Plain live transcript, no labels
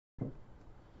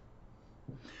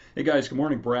Hey guys, good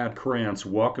morning. Brad Krantz.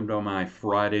 Welcome to my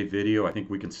Friday video. I think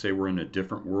we can say we're in a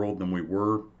different world than we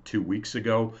were 2 weeks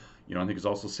ago. I think it's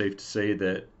also safe to say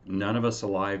that none of us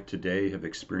alive today have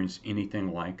experienced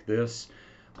anything like this,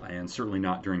 and certainly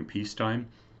not during peacetime.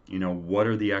 What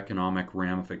are the economic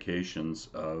ramifications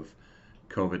of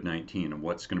COVID-19 and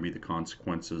what's going to be the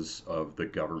consequences of the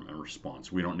government response?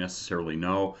 We don't necessarily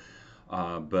know,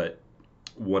 but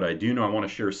what I do know, I want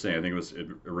to share saying, I think it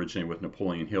originated with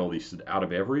Napoleon Hill. He said, out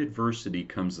of every adversity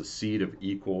comes a seed of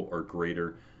equal or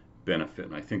greater benefit.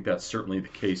 And I think that's certainly the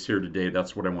case here today.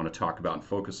 That's what I want to talk about and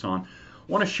focus on.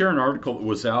 I want to share an article that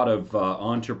was out of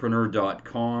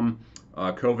entrepreneur.com.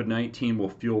 COVID-19 will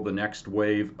fuel the next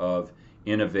wave of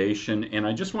innovation. And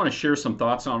I just want to share some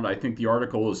thoughts on it. I think the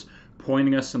article is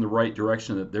pointing us in the right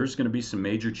direction, that there's going to be some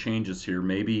major changes here,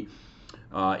 maybe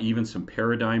even some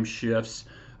paradigm shifts.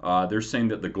 They're saying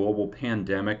that the global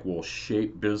pandemic will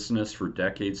shape business for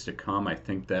decades to come. I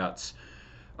think that's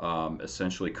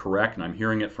essentially correct, and I'm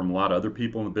hearing it from a lot of other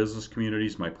people in the business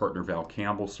communities. My partner Val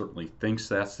Campbell certainly thinks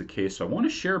that's the case. So I want to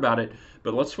share about it,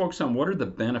 but let's focus on what are the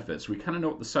benefits. We kind of know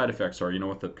what the side effects are.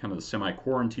 With the kind of the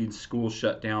semi-quarantine, schools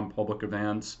shut down, public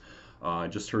events. I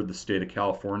just heard the state of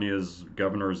California's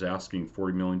governor is asking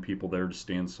 40 million people there to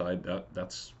stay inside.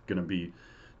 That's going to be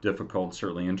difficult,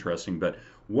 certainly interesting. But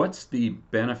what's the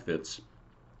benefits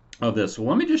of this?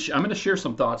 Well, I'm going to share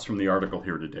some thoughts from the article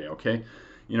here today, okay?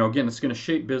 Again, it's going to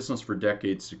shape business for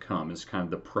decades to come is kind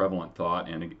of the prevalent thought,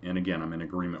 and again, I'm in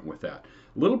agreement with that.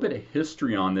 A little bit of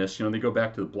history on this. They go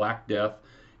back to the Black Death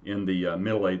in the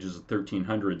Middle Ages, the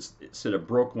 1300s. It said it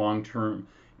broke long-term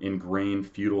ingrained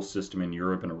feudal system in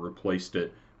Europe, and it replaced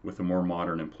it with a more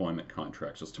modern employment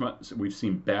contract. So we've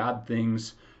seen bad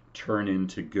things turn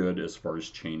into good as far as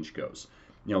change goes.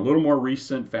 A little more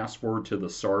recent, fast forward to the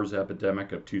SARS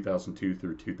epidemic of 2002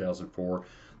 through 2004,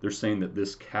 they're saying that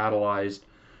this catalyzed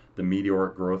the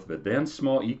meteoric growth of a then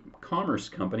small e-commerce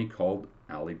company called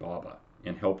Alibaba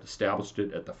and helped establish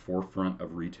it at the forefront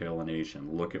of retail in Asia.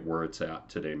 And look at where it's at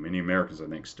today. Many Americans, I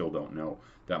think, still don't know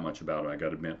that much about it. I got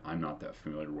to admit, I'm not that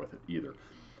familiar with it either.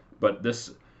 But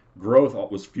this growth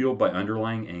was fueled by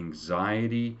underlying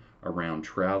anxiety around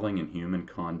traveling and human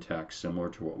contact, similar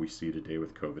to what we see today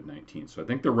with COVID-19. So I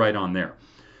think they're right on there.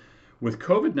 With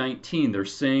COVID-19, they're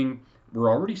saying we're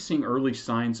already seeing early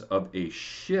signs of a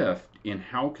shift in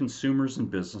how consumers and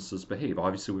businesses behave.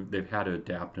 Obviously, they've had to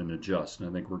adapt and adjust, and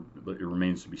I think it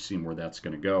remains to be seen where that's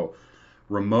going to go.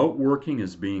 Remote working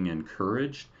is being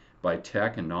encouraged by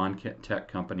tech and non-tech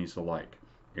companies alike.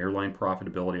 Airline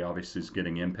profitability obviously is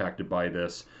getting impacted by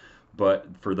this. But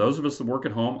for those of us that work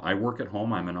at home, I work at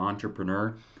home, I'm an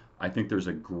entrepreneur, I think there's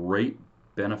a great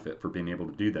benefit for being able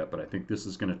to do that. But I think this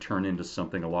is going to turn into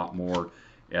something a lot more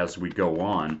as we go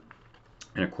on.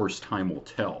 And of course, time will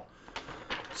tell.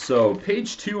 So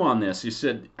page 2 on this, he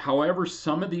said, however,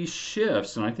 some of these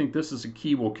shifts, and I think this is a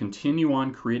key, will continue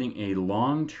on creating a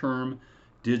long-term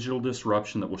digital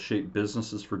disruption that will shape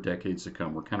businesses for decades to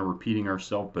come. We're kind of repeating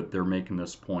ourselves, but they're making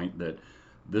this point that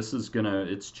this is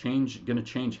gonna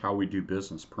change how we do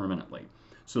business permanently.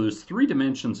 So there's 3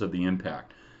 dimensions of the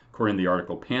impact. According to the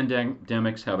article,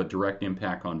 pandemics have a direct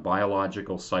impact on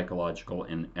biological, psychological,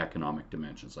 and economic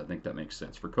dimensions. I think that makes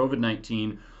sense. For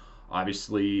COVID-19,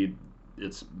 obviously,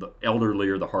 it's the elderly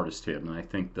are the hardest hit, and I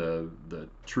think the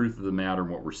truth of the matter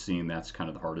and what we're seeing, that's kind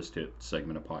of the hardest hit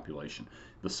segment of population.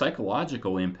 The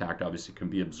psychological impact obviously can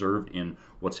be observed in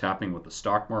what's happening with the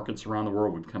stock markets around the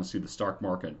world. We kind of see the stock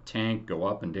market tank, go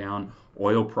up and down,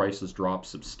 oil prices drop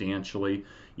substantially.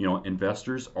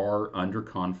 Investors are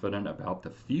underconfident about the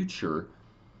future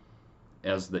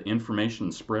as the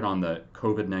information spread on the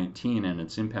COVID-19 and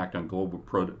its impact on global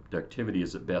productivity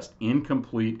is at best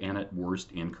incomplete and at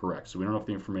worst incorrect. So we don't know if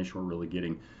the information we're really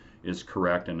getting is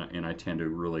correct, and I tend to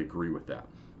really agree with that.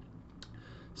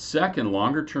 Second,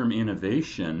 longer-term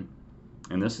innovation,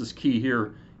 and this is key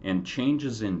here, and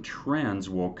changes in trends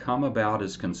will come about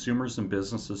as consumers and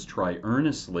businesses try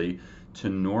earnestly to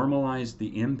normalize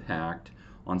the impact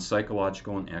on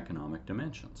psychological and economic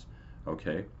dimensions.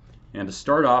 Okay? And to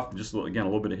start off, just again, a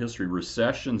little bit of history,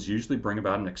 recessions usually bring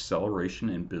about an acceleration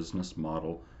in business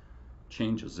model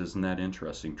changes. Isn't that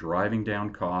interesting? Driving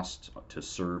down costs to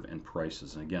serve and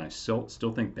prices. And again, I still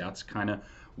think that's kind of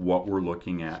what we're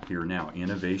looking at here now.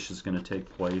 Innovation is going to take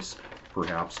place,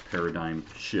 perhaps paradigm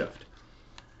shift.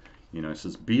 It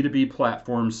says B2B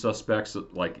platform suspects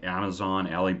like Amazon,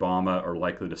 Alibaba are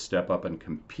likely to step up and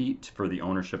compete for the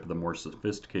ownership of the more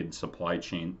sophisticated supply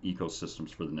chain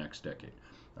ecosystems for the next decade.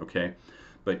 Okay,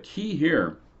 but key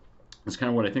here is kind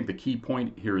of what I think the key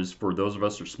point here is for those of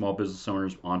us who are small business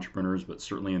owners, entrepreneurs, but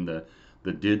certainly in the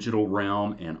digital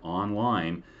realm and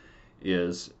online,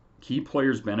 is Key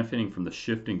players benefiting from the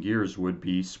shifting gears would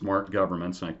be smart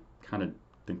governments, and I kind of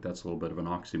think that's a little bit of an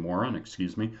oxymoron,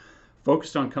 excuse me,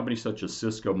 focused on companies such as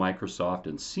Cisco, Microsoft,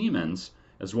 and Siemens,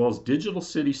 as well as digital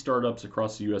city startups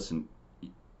across the US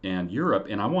and Europe.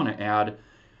 And I want to add,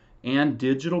 and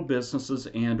digital businesses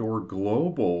and or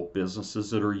global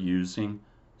businesses that are using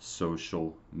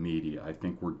social media. I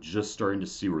think we're just starting to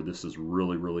see where this is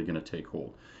really, really going to take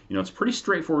hold. You know, it's pretty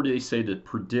straightforward, they say, to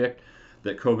predict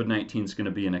that COVID-19 is going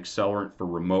to be an accelerant for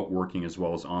remote working as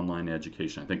well as online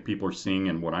education. I think people are seeing,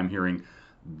 and what I'm hearing,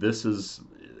 it's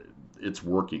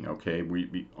working. Okay,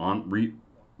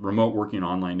 remote working,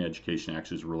 online education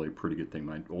actually is really a pretty good thing.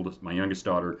 My youngest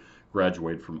daughter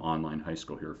graduated from online high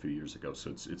school here a few years ago,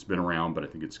 so it's been around, but I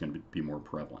think it's going to be more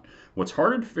prevalent. What's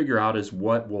harder to figure out is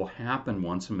what will happen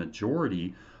once a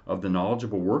majority of the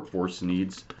knowledgeable workforce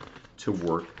needs to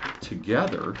work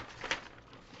together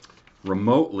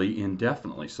remotely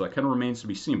indefinitely. So that kind of remains to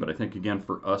be seen. But I think, again,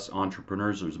 for us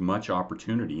entrepreneurs, there's much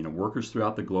opportunity. You know, workers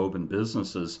throughout the globe and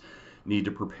businesses need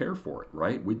to prepare for it,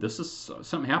 right? This is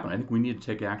something happened. I think we need to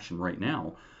take action right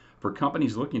now. For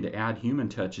companies looking to add human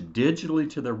touch digitally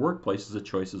to their workplaces, the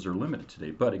choices are limited today.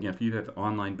 But again, if you have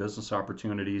online business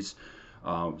opportunities,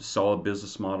 solid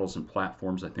business models and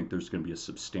platforms, I think there's going to be a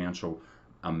substantial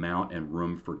amount and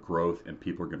room for growth, and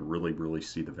people are going to really, really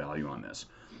see the value on this.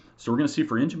 So we're going to see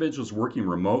for individuals working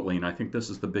remotely, and I think this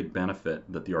is the big benefit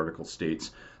that the article states,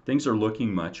 things are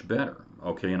looking much better.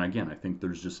 Okay, and again, I think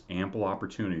there's just ample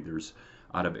opportunity. There's,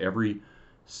 out of every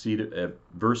seed of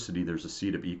adversity, there's a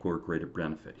seed of equal or greater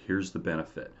benefit. Here's the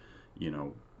benefit. You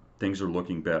know, things are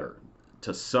looking better.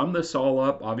 To sum this all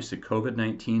up, obviously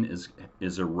COVID-19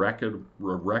 is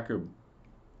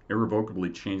irrevocably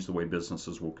changed the way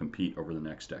businesses will compete over the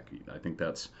next decade. I think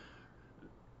that's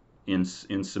in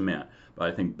cement. But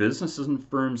I think businesses and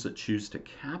firms that choose to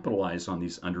capitalize on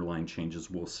these underlying changes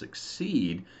will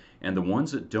succeed, and the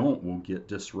ones that don't will get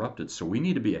disrupted. So we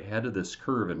need to be ahead of this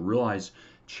curve and realize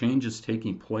change is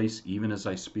taking place even as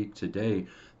I speak today,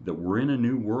 that we're in a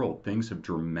new world. Things have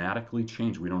dramatically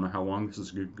changed. We don't know how long this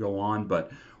is going to go on,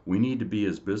 but we need to be,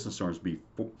 as business owners, be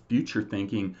future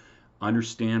thinking,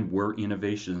 understand where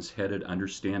innovation is headed,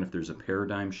 understand if there's a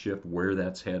paradigm shift, where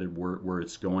that's headed, where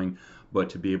it's going, but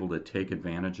to be able to take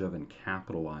advantage of and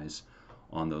capitalize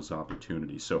on those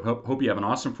opportunities. So hope you have an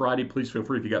awesome Friday. Please feel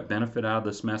free, if you got benefit out of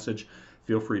this message,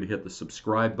 feel free to hit the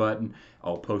subscribe button.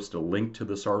 I'll post a link to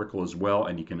this article as well,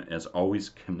 and you can, as always,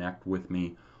 connect with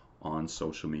me on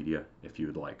social media if you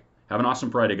would like. Have an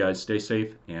awesome Friday, guys. Stay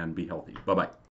safe and be healthy. Bye-bye.